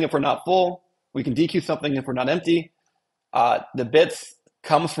take something if we're not full. We can DQ something if we're not empty. The bits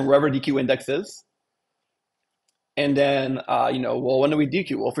comes from wherever DQ index is. And then, well, when do we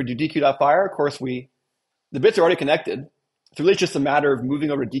DQ? Well, if we do DQ.fire, of course, the bits are already connected. So really it's just a matter of moving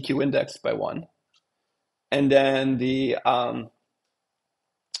over DQ index by one. And then the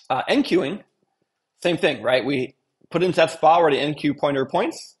NQing, same thing, right? We put into that spot where the NQ pointer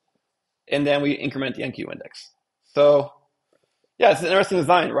points, and then we increment the NQ index. So yeah, it's an interesting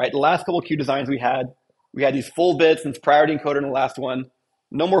design, right? The last couple of Q designs we had these full bits and priority encoder in the last one.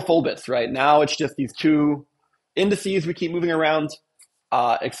 No more full bits, right? Now it's just these two indices we keep moving around,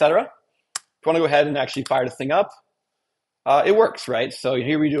 etc. If you want to go ahead and actually fire this thing up, it works, right? So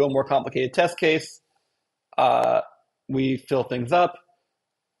here we do a more complicated test case. We fill things up,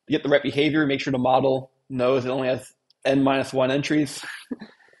 get the right behavior, make sure the model knows it only has n minus one entries.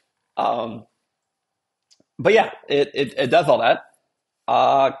 But yeah, it does all that.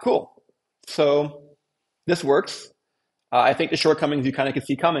 Cool. So this works. I think the shortcomings you kind of can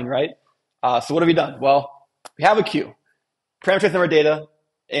see coming, right? So what have we done? Well, we have a queue. Parameter number of data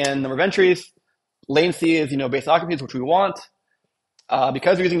and number of entries. Latency is, base occupancies, which we want.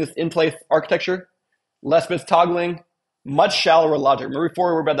 Because we're using this in-place architecture, less bits toggling, much shallower logic. Remember before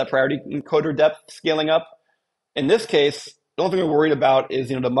we were about that priority encoder depth scaling up? In this case, the only thing we're worried about is,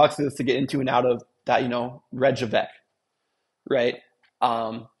 the muxes to get into and out of that, reg of vec, right?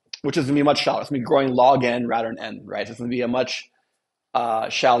 Which is going to be much shallower. It's going to be growing log n rather than n, right? So it's going to be a much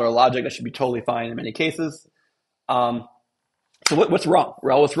shallower logic. That should be totally fine in many cases. So what's wrong?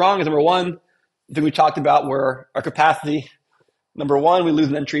 Well, what's wrong is number one, the thing we talked about where our capacity, number one, we lose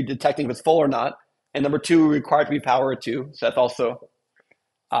an entry detecting if it's full or not. And number two, we require it to be power two. So that's also,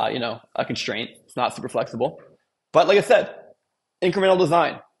 a constraint. It's not super flexible. But like I said, incremental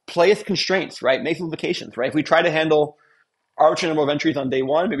design, place constraints, right? Make simplifications, right? If we try to handle arbitrary number of entries on day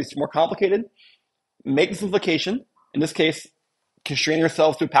one, maybe it's more complicated. Make the simplification. In this case, constrain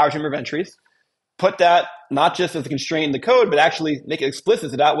ourselves to a power number of entries. Put that not just as a constraint in the code, but actually make it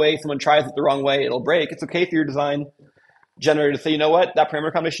explicit. So that way, if someone tries it the wrong way, it'll break. It's okay for your design generator to say, you know what, that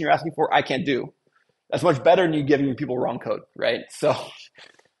parameter combination you're asking for, I can't do. That's much better than you giving people wrong code, right? So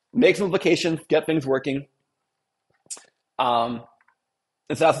make simplifications, get things working. And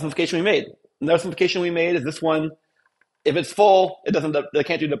so that's the simplification we made. Another simplification we made is this one. If it's full, they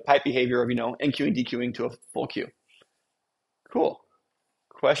can't do the pipe behavior of, NQing, DQing to a full queue. Cool.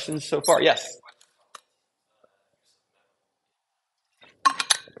 Questions so far? Yes.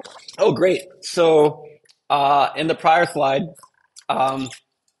 Oh, great. So in the prior slide,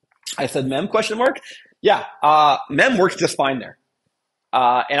 I said mem question mark. Yeah, mem works just fine there.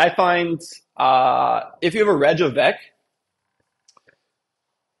 And I find if you have a reg of vec,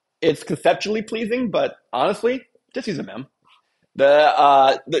 It's conceptually pleasing, but honestly, just use a mem.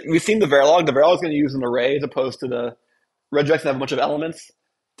 We've seen the Verilog. The Verilog is going to use an array as opposed to the regex that have a bunch of elements.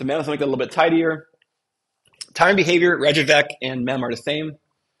 The mem is going to make it a little bit tidier. Time behavior, regevec, and mem are the same.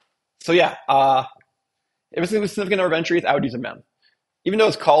 So yeah, if it's a significant number of entries, I would use a mem. Even though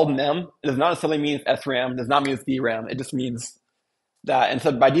it's called mem, it does not necessarily mean it's SRAM. It does not mean it's DRAM. It just means that. And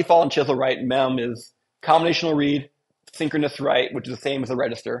so by default in chisel write, mem is combinational read, synchronous write, which is the same as a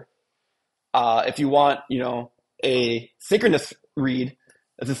register. If you want, a synchronous read,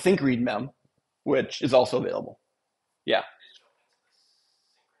 it's a sync read mem, which is also available. Yeah.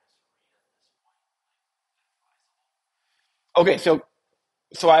 Okay, so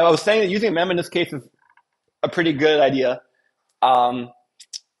I was saying that using a mem in this case is a pretty good idea. Um,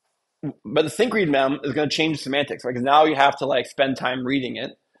 but the sync read mem is going to change semantics, right? Because now you have to like spend time reading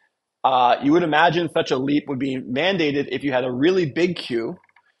it. You would imagine such a leap would be mandated if you had a really big queue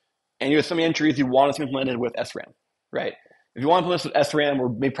and you have so many entries you want to implement it with SRAM, right? If you want to implement this with SRAM or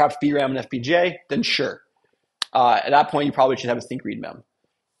maybe perhaps VRAM and FPGA, then sure. At that point, you probably should have a sync read mem.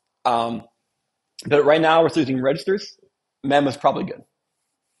 Um, but right now, we're still using registers. Mem is probably good.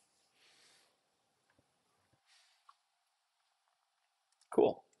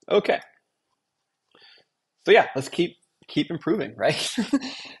 Cool. Okay. So yeah, let's keep improving, right?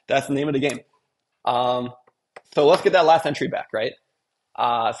 That's the name of the game. Um, so let's get that last entry back, right?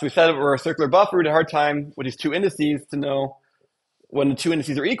 So we said we're a circular buffer. We had a hard time with these two indices to know when the two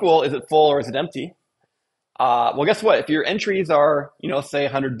indices are equal, is it full or is it empty? Well, guess what? If your entries are, say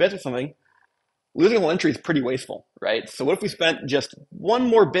 100 bits or something, losing a whole entry is pretty wasteful, right? So what if we spent just one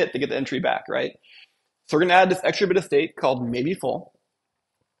more bit to get the entry back, right? So we're going to add this extra bit of state called maybe full,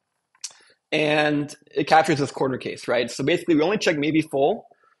 and it captures this corner case, right? So basically, we only check maybe full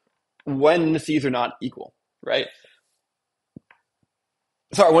when indices are not equal, right?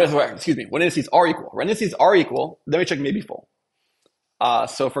 Excuse me, when indices are equal. When indices are equal, then we check maybe full.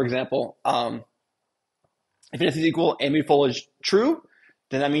 So for example, if indices is equal and maybe full is true,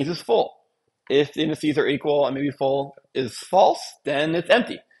 then that means it's full. If the indices are equal and maybe full is false, then it's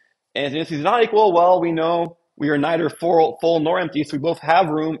empty. And if the indices are not equal, well, we know we are neither full nor empty, so we both have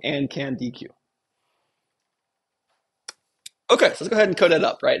room and can dequeue. Okay, so let's go ahead and code that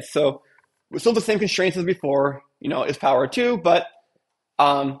up, right? So we still have the same constraints as before, is power 2, but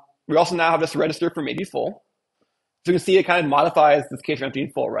we also now have this register for maybe full. So you can see it kind of modifies this case for empty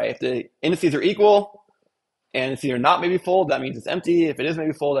and full, right? If the indices are equal and it's either not maybe full, that means it's empty. If it is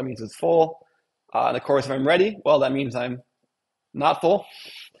maybe full, that means it's full. And of course, if I'm ready, well, that means I'm not full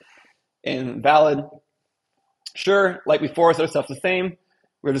and valid. Sure, like before, so stuff's the same.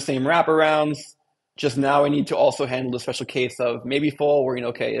 We have the same wraparounds. Just now we need to also handle the special case of maybe full, where,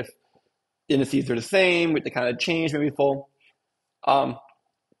 okay, if indices are the same, we have to kind of change maybe full.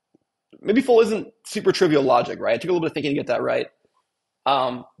 Maybe full isn't super trivial logic, right? It took a little bit of thinking to get that right.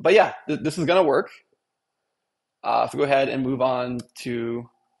 But yeah, this is going to work. So go ahead and move on to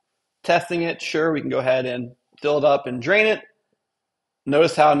testing it. Sure, we can go ahead and fill it up and drain it.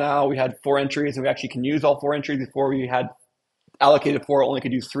 Notice how now we had 4 entries and we actually can use all 4 entries. Before we had allocated 4, only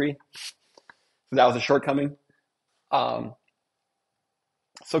could use 3. So that was a shortcoming. So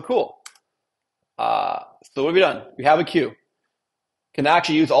cool. So what have we done? We have a queue. Can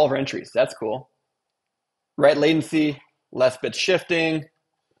actually use all of our entries. That's cool. Right latency, less bit shifting.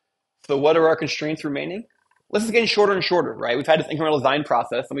 So what are our constraints remaining? This is getting shorter and shorter, right? We've had this incremental design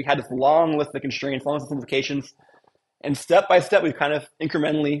process, and we had this long list of constraints, long list of simplifications. And step by step, we've kind of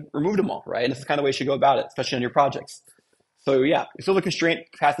incrementally removed them all, right? And this is kind of the way you should go about it, especially on your projects. So yeah, we still have the constraint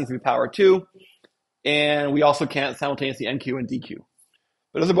capacity to be power 2, and we also can't simultaneously NQ and DQ.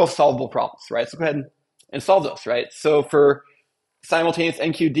 But those are both solvable problems, right? So go ahead and solve those, right? So for simultaneous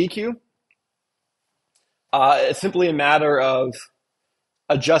NQ, DQ, it's simply a matter of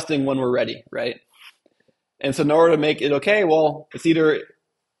adjusting when we're ready, right? And so in order to make it okay, well, it's either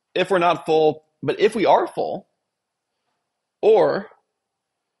if we're not full, but if we are full, or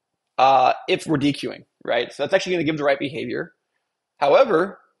if we're dequeuing, right? So that's actually going to give the right behavior.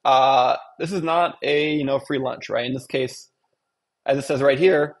 However, this is not a free lunch, right? In this case, as it says right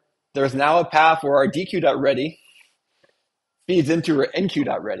here, there's now a path where our dequeue.ready feeds into our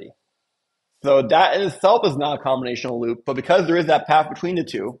enqueue.ready. So that in itself is not a combinational loop, but because there is that path between the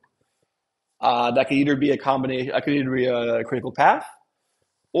two, that could either be a combination, that could either be a critical path,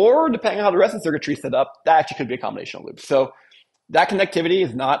 or depending on how the rest of the circuitry is set up, that actually could be a combinational loop. So that connectivity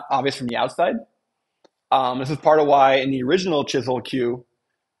is not obvious from the outside. This is part of why in the original Chisel queue,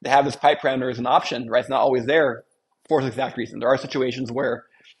 they have this pipe parameter as an option, right? It's not always there for this exact reason. There are situations where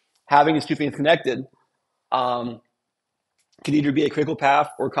having these two things connected could either be a critical path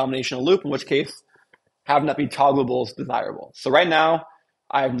or a combinational loop, in which case having that be toggleable is desirable. So right now,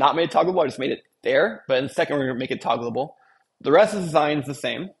 I have not made it toggleable. I just made it there. But in a second, we're going to make it toggleable. The rest of the design is the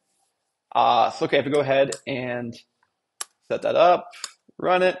same. So okay, I have to go ahead and set that up,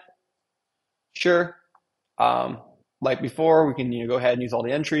 run it. Sure. Like before, we can go ahead and use all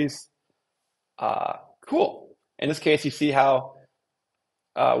the entries. Cool. In this case, you see how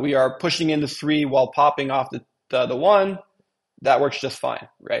we are pushing into 3 while popping off the 1. That works just fine,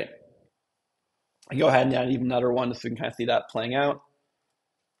 right? I go ahead and add even another 1 just so we can kind of see that playing out.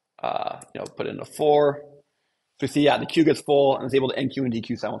 Put in a 4. So you see, yeah, the queue gets full and is able to NQ and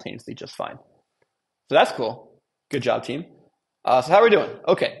DQ simultaneously just fine. So that's cool. Good job, team. So how are we doing?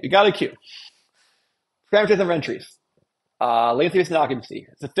 Okay, we got a queue. Parameters of entries. Latency based on occupancy.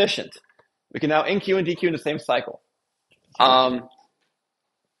 It's efficient. We can now NQ and DQ in the same cycle.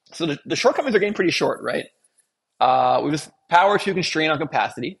 So the shortcomings are getting pretty short, right? We just power to constraint on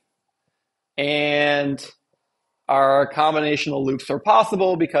capacity. And our combinational loops are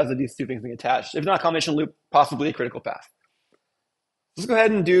possible because of these 2 things being attached. If not a combinational loop, possibly a critical path. Let's go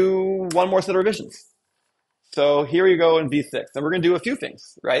ahead and do one more set of revisions. So here we go in V6, and we're going to do a few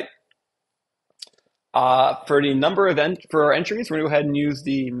things, right? For the number of for our entries, we're going to go ahead and use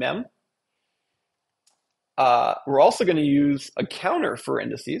the mem. We're also going to use a counter for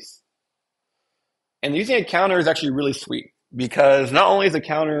indices. And using a counter is actually really sweet because not only is a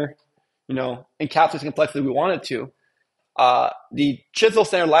counter, encapsulates the complexity we want it to, the Chisel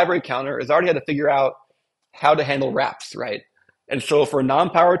standard library counter has already had to figure out how to handle wraps, right? And so for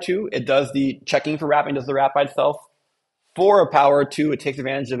non-power 2, it does the checking for wrapping, does the wrap by itself. For a power 2, it takes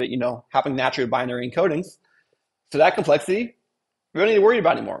advantage of it, happening naturally with binary encodings. So that complexity, we don't need to worry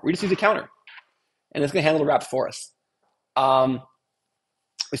about anymore. We just use a counter. And it's going to handle the wraps for us.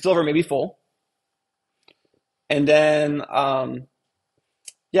 We still have our maybe full. And then,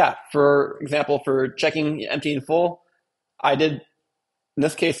 for example, for checking empty and full, I did, in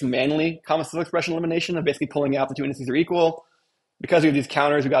this case, manually common system expression elimination of basically pulling out the 2 indices are equal. Because we have these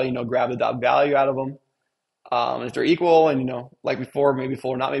counters, we got to, grab the dot value out of them. And if they're equal and, like before, maybe full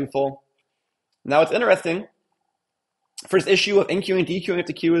or not maybe full. Now it's interesting. For this issue of NQing and DQing if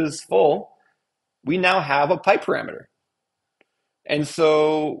the queue is full, we now have a pipe parameter. And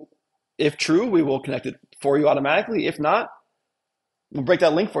so if true, we will connect it for you automatically. If not, we'll break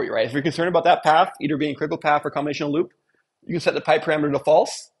that link for you, right? If you're concerned about that path, either being a critical path or combinational loop, you can set the pipe parameter to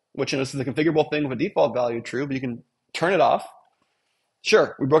false, which this is a configurable thing with a default value true, but you can turn it off.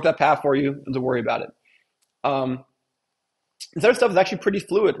 Sure, we broke that path for you, don't worry about it. This other stuff is actually pretty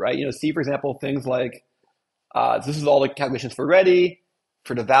fluid, right? See, for example, things like, this is all the calculations for ready,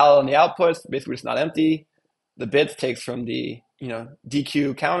 for the val and the outputs, basically it's not empty. The bits takes from the,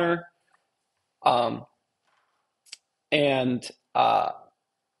 DQ counter.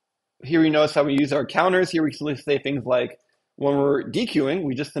 Here we notice how we use our counters. Here we simply say things like, when we're DQing,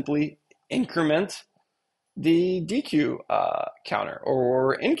 we just simply increment the DQ counter,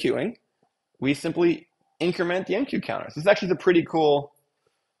 or NQing, we simply increment the NQ counter. So this actually is a pretty cool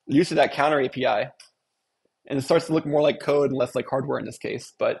use of that counter API, and it starts to look more like code and less like hardware in this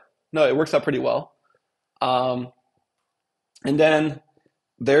case. But no, it works out pretty well. And then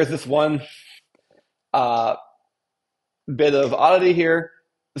there's this one bit of oddity here.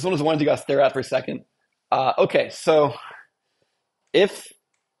 This one is the one you got to stare at for a second. Okay, so if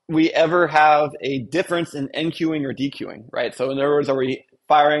we ever have a difference in NQing or DQing, right? So in other words, are we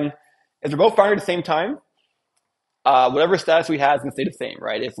firing, if they're both firing at the same time, whatever status we had is going to stay the same,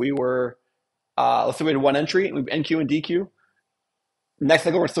 right? If we were, let's say we had 1 entry and we NQ and DQ, next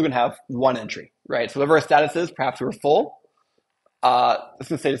cycle we're still going to have 1 entry, right? So whatever our status is, perhaps we were full, it's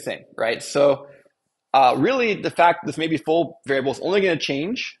going to stay the same, right? So really the fact this may be full variable is only going to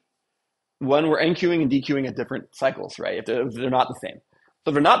change when we're NQing and DQing at different cycles, right? If they're not the same. So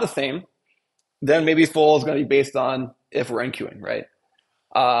if they're not the same, then maybe full is going to be based on if we're NQing, right?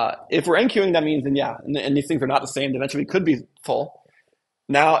 If we're NQing, that means, and these things are not the same, eventually could be full.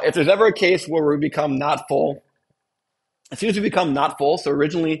 Now, if there's ever a case where we become not full, as soon as we become not full, so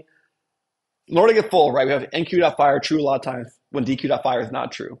originally, in order to get full, right, we have NQ.fire true a lot of times when DQ.fire is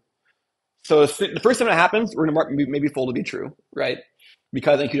not true. So the first time that happens, we're going to mark maybe full to be true, right?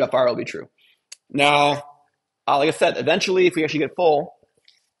 Because NQ.fire will be true. Now, like I said, eventually, if we actually get full,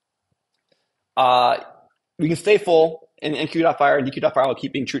 we can stay full and NQ.fire and DQ.fire will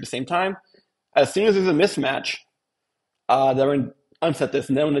keep being true at the same time. As soon as there's a mismatch, then we're going to unset this,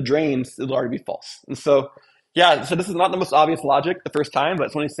 and then when it drains, it'll already be false. And so, so this is not the most obvious logic the first time, but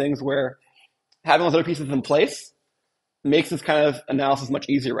it's one of these things where having those other pieces in place makes this kind of analysis much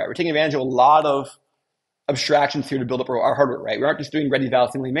easier, right? We're taking advantage of a lot of abstractions here to build up our hardware, right? We aren't just doing ready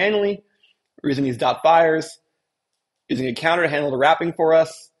val singly manually. We're using these dot fires, using a counter to handle the wrapping for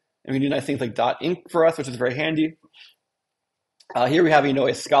us. And we can do nice things like dot inc for us, which is very handy. Here we have,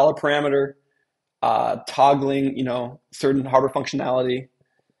 a Scala parameter, toggling, certain hardware functionality.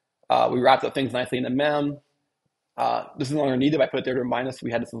 We wrapped up things nicely in a mem. This is no longer needed. I put it there to remind us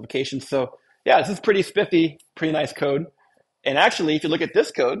we had the simplification. So yeah, this is pretty spiffy, pretty nice code. And actually, if you look at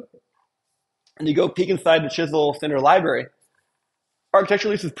this code and you go peek inside the Chisel standard library,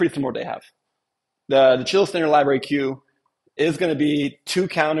 architecturally this is pretty similar to what they have. The Chisel standard library queue is going to be two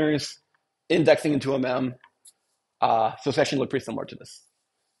counters indexing into a mem. So it's actually look pretty similar to this.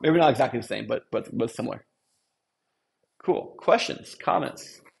 Maybe not exactly the same, but similar. Cool. Questions,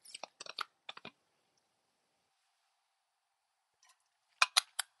 comments?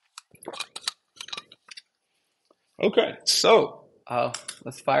 Okay, so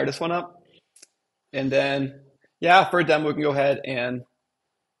let's fire this one up. And then, yeah, for a demo, we can go ahead and,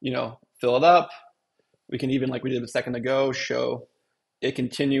 fill it up. We can even, like we did a second ago, show it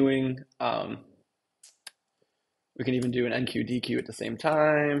continuing. We can even do an NQ, DQ at the same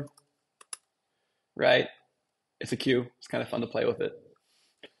time, right? It's a queue. It's kind of fun to play with it.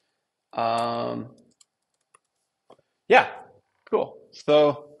 Yeah, cool.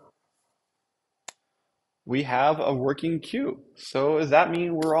 So we have a working queue. So does that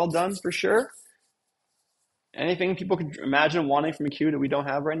mean we're all done for sure? Anything people could imagine wanting from a queue that we don't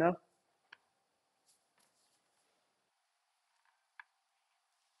have right now?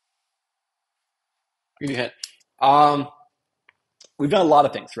 I'll give you a hint. We've done a lot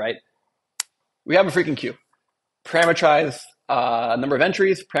of things, right? We have a freaking queue. Parameterize number of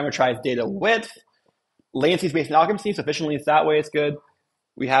entries, parameterize data width, latency, space, and occupancy. So efficiently, it's that way. It's good.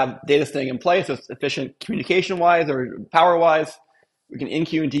 We have data staying in place, so it's efficient communication-wise or power-wise. We can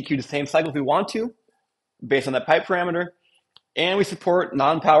enqueue and dequeue the same cycle if we want to, based on that pipe parameter. And we support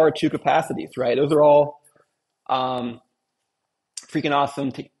non-power 2 capacities, right? Those are all freaking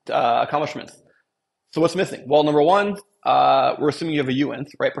awesome accomplishments. So what's missing? Well, number one, we're assuming you have a uint,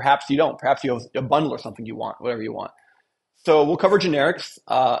 right? Perhaps you don't. Perhaps you have a bundle or something you want, whatever you want. So we'll cover generics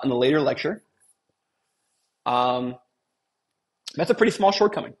in a later lecture. That's a pretty small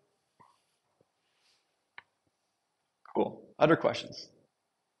shortcoming. Cool. Other questions?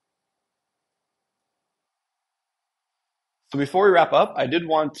 So before we wrap up, I did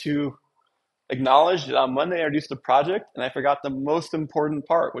want to acknowledge that on Monday I introduced a project and I forgot the most important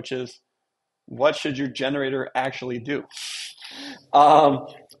part, which is what should your generator actually do? Like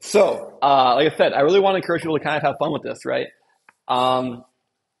I said, I really want to encourage people to kind of have fun with this, right?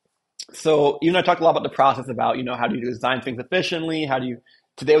 So even I talked a lot about the process about, how do you design things efficiently?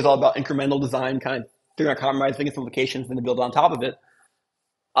 Today was all about incremental design, kind of figuring out compromise, thinking simplifications, and then build on top of it.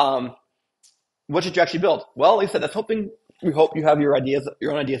 What should you actually build? Well, like I said, we hope you have your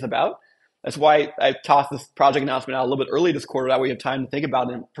own ideas about. That's why I tossed this project announcement out a little bit early this quarter. That way you have time to think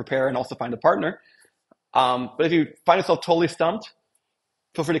about it and prepare and also find a partner. But if you find yourself totally stumped,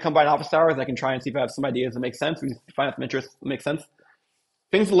 feel free to come by in office hours. I can try and see if I have some ideas that make sense. We find out some interest that makes sense.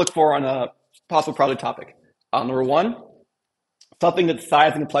 Things to look for on a possible project topic. Number one, something that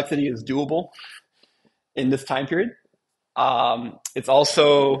size and complexity is doable in this time period. It's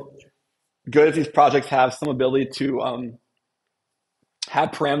also good if these projects have some ability to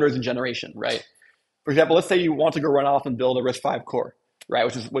have parameters in generation, right? For example, let's say you want to go run off and build a RISC-V core, right,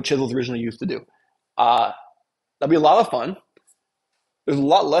 which is what Chisel's originally used to do. That'll be a lot of fun. There's a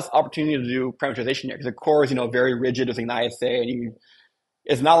lot less opportunity to do parameterization here because the core is, very rigid. There's an ISA, and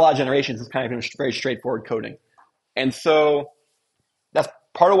it's not a lot of generations. It's kind of very straightforward coding. And so that's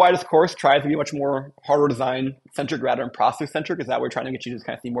part of why this course tries to be much more hardware design centric rather than process centric, is that we're trying to get you to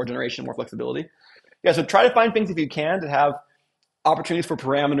kind of see more generation, more flexibility. Yeah, so try to find things if you can to have opportunities for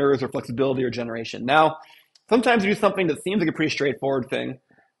parameters or flexibility or generation. Now, sometimes you do something that seems like a pretty straightforward thing,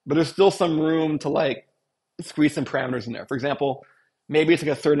 but there's still some room to squeeze some parameters in there. For example, maybe it's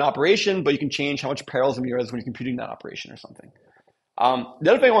like a certain operation, but you can change how much parallelism there is when you're computing that operation or something. The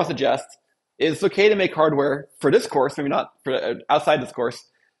other thing I want to suggest is it's okay to make hardware for this course, maybe not for outside this course,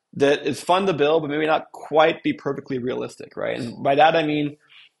 that is fun to build, but maybe not quite be perfectly realistic, right? And by that I mean,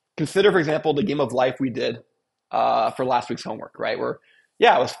 consider, for example, the game of life we did for last week's homework, right? Where,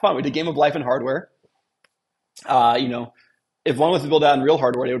 yeah, it was fun. We did game of life in hardware. If one was to build that in real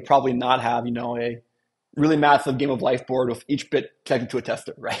hardware, they would probably not have, a really massive game of life board with each bit connected to a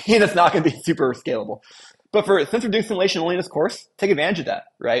tester, right? And it's not going to be super scalable. But since we're doing simulation only in this course, take advantage of that,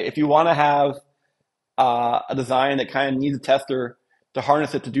 right? If you want to have a design that kind of needs a tester to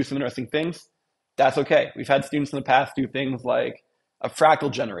harness it to do some interesting things, that's okay. We've had students in the past do things like a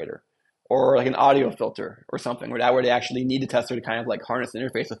fractal generator or like an audio filter or something, where that where they actually need the tester to kind of like harness the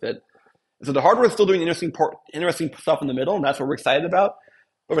interface with it. So the hardware is still doing interesting stuff in the middle, and that's what we're excited about.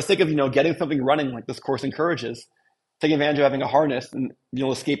 But for the sake of getting something running like this course encourages, taking advantage of having a harness and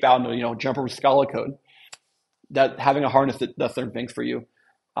escape out and jump over Scala code. That having a harness that does certain things for you,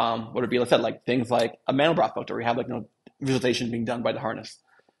 would it be, let's say, like things like a Mandelbrot filter, where you have like visualization being done by the harness,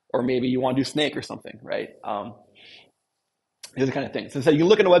 or maybe you want to do Snake or something, right? These are the kind of things. So you can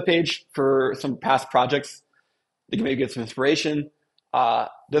look at a web page for some past projects. You can maybe get some inspiration.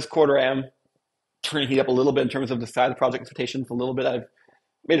 This quarter, I am trying to heat up a little bit in terms of the size of project expectations. A little bit, I've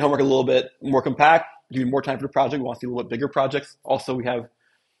made homework a little bit more compact, giving more time for the project. We want to see a little bit bigger projects. Also, we have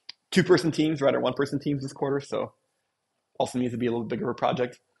two-person teams rather than one-person teams this quarter, so also needs to be a little bigger of a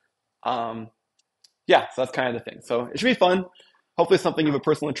project. Um, yeah, so that's kind of the thing. So it should be fun. Hopefully, it's something you have a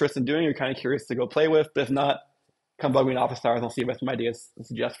personal interest in doing. You're kind of curious to go play with, but if not, come bug me in office hours. And I'll see if I have some ideas and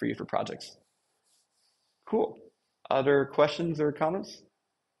suggest for you for projects. Cool. Other questions or comments?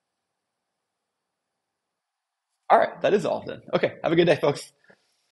 All right, that is all then. Okay, have a good day, folks.